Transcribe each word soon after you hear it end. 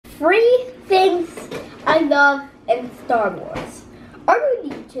3 things I love in Star Wars.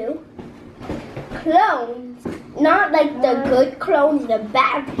 R2-D2, clones, not like the good clones, the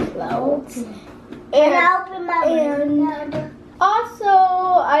bad clones. And also,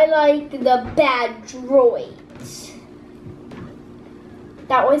 I like the bad droids.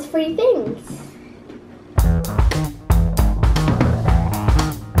 That was 3 things.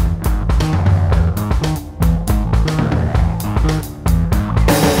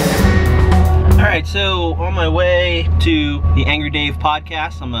 Alright, so on my way to the Angry Dave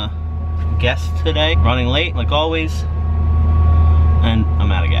podcast, I'm a guest today, running late like always, and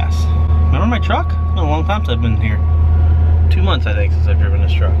I'm out of gas. Remember my truck? It's been a long time since I've been here. 2 months, I think, since I've driven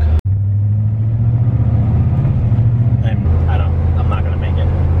this truck. I'm not gonna make it.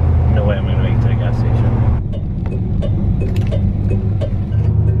 No way I'm gonna make it to the gas station.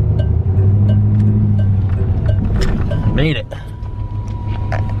 Made it.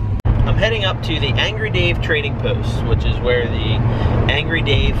 I'm heading up to the Angry Dave Trading Post, which is where the Angry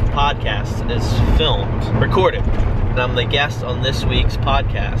Dave podcast is filmed, recorded. And I'm the guest on this week's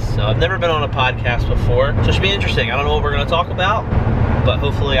podcast. So I've never been on a podcast before, so it should be interesting. I don't know what we're going to talk about, but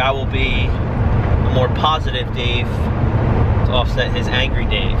hopefully I will be a more positive Dave to offset his angry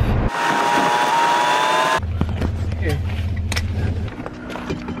Dave. Here.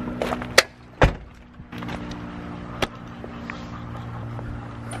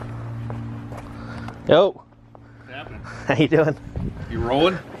 Yo. What's happening? How you doing? You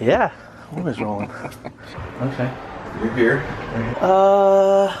rolling? Yeah, always rolling. Okay. You're here.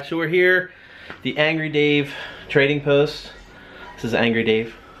 So we're here, the Angry Dave Trading Post. This is Angry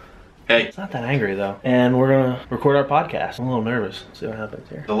Dave. Hey. It's not that angry though. And we're gonna record our podcast. I'm a little nervous. See what happens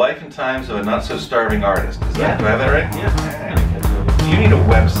here. The life and times of a not so starving artist. Is that, do I have that right? Yeah. You need a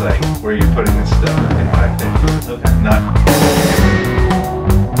website where you're putting this stuff, in my opinion. Okay. Not.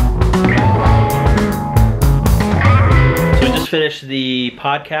 So we just finished the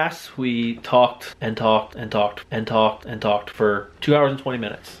podcast. We talked and talked and talked and talked and talked for 2 hours and 20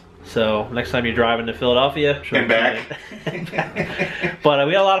 minutes. So next time you're driving to Philadelphia, And back. But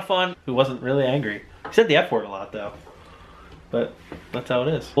we had a lot of fun. He wasn't really angry. He said the F word a lot though. But that's how it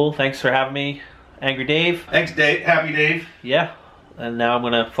is. Cool, thanks for having me, Angry Dave. Thanks, Dave. Happy Dave. Yeah, and now I'm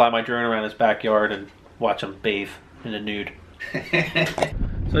gonna fly my drone around his backyard and watch him bathe in the nude.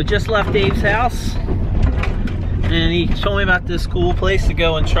 So I just left Dave's house, and he told me about this cool place to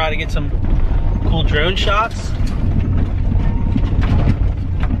go and try to get some cool drone shots.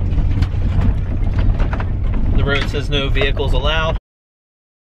 The road says no vehicles allowed.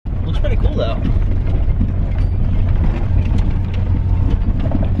 Looks pretty cool though.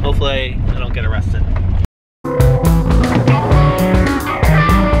 Hopefully I don't get arrested.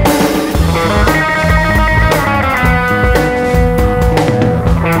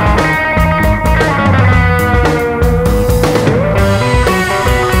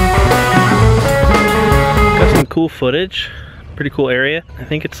 Got some cool footage. Pretty cool area. I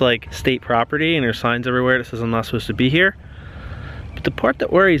think it's like state property and there's signs everywhere that says I'm not supposed to be here. But the part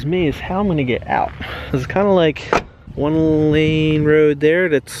that worries me is how I'm gonna get out. It's kind of like 1-lane road there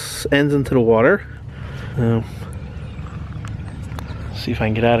that ends into the water. See if I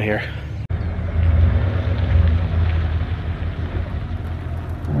can get out of here.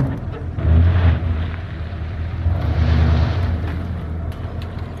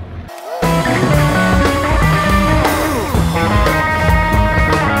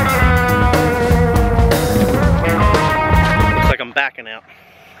 I'm backing out.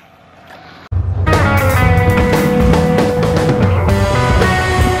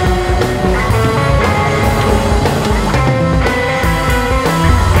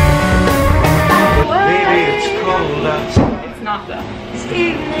 It's not though.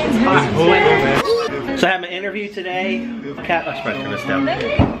 It's hot. So I had my interview today. Cat Express for this down.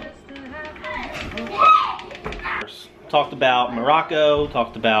 Talked about Morocco,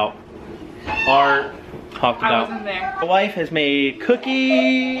 talked about art, talked about. I wasn't there. My wife has made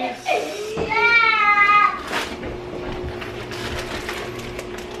cookies.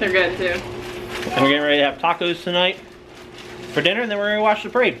 They're good too. And we're getting ready to have tacos tonight for dinner, and then we're gonna watch the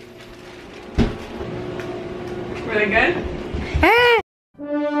parade. Were they good?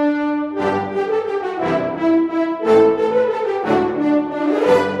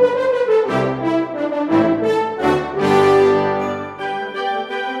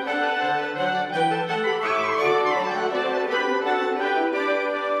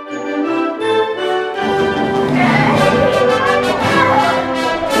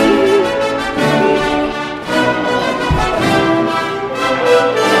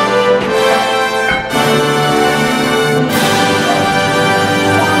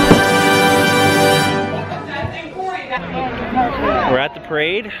 the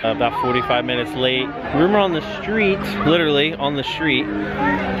parade, about 45 minutes late. Rumor on the street, literally on the street,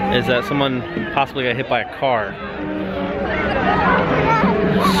 is that someone possibly got hit by a car.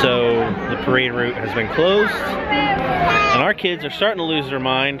 So the parade route has been closed, and our kids are starting to lose their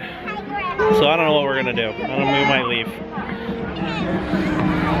mind. So I don't know what we're gonna do. I don't know, we might leave.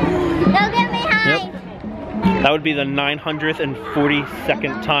 Don't get behind. Yep. That would be the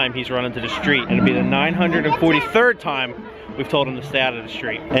 942nd time he's run into the street, and it'd be the 943rd time we've told him to stay out of the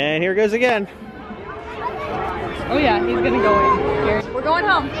street. And here goes again. Oh yeah, he's gonna go in. We're going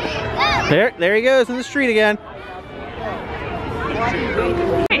home. There he goes in the street again.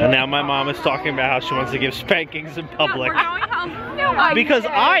 And now my mom is talking about how she wants to give spankings in public. We're going home. No, Because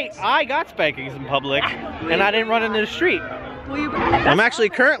I got spankings in public, and I didn't run into the street. I'm actually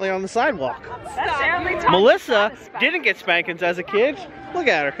currently on the sidewalk. Melissa didn't get spankings as a kid. Look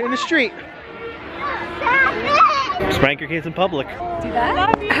at her in the street. Spank your kids in public. Do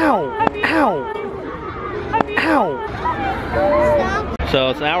that? Ow! Ow! Ow! So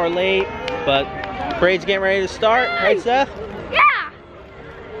it's an hour late, but parade's getting ready to start. Right, Seth? Yeah.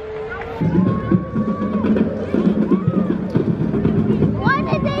 Why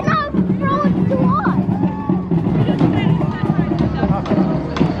did they not throw it to us?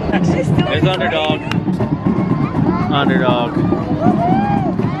 There's Underdog. Underdog.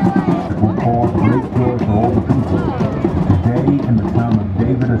 Will cause great joy for all the people. Today, in the town of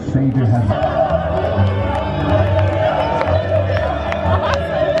David, a Savior has...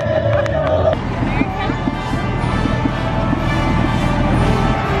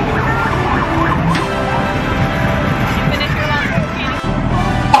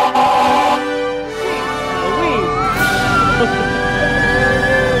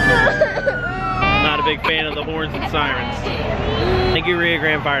 Not a big fan of the horns and sirens. Thank you, Rio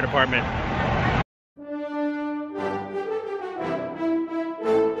Grande Fire Department.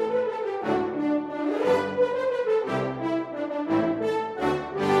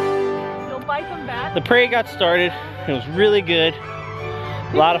 The parade got started. It was really good.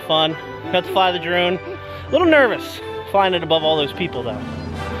 A lot of fun. Got to fly the drone. A little nervous flying it above all those people though.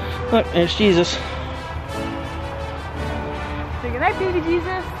 Look, there's Jesus. Say goodnight, baby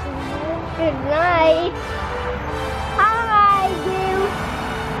Jesus. Good night. Hi, you.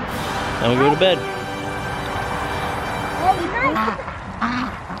 Now we go to bed. Good night.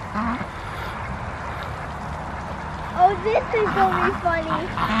 Oh, this is gonna be funny.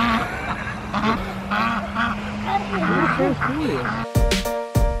 You're so sweet.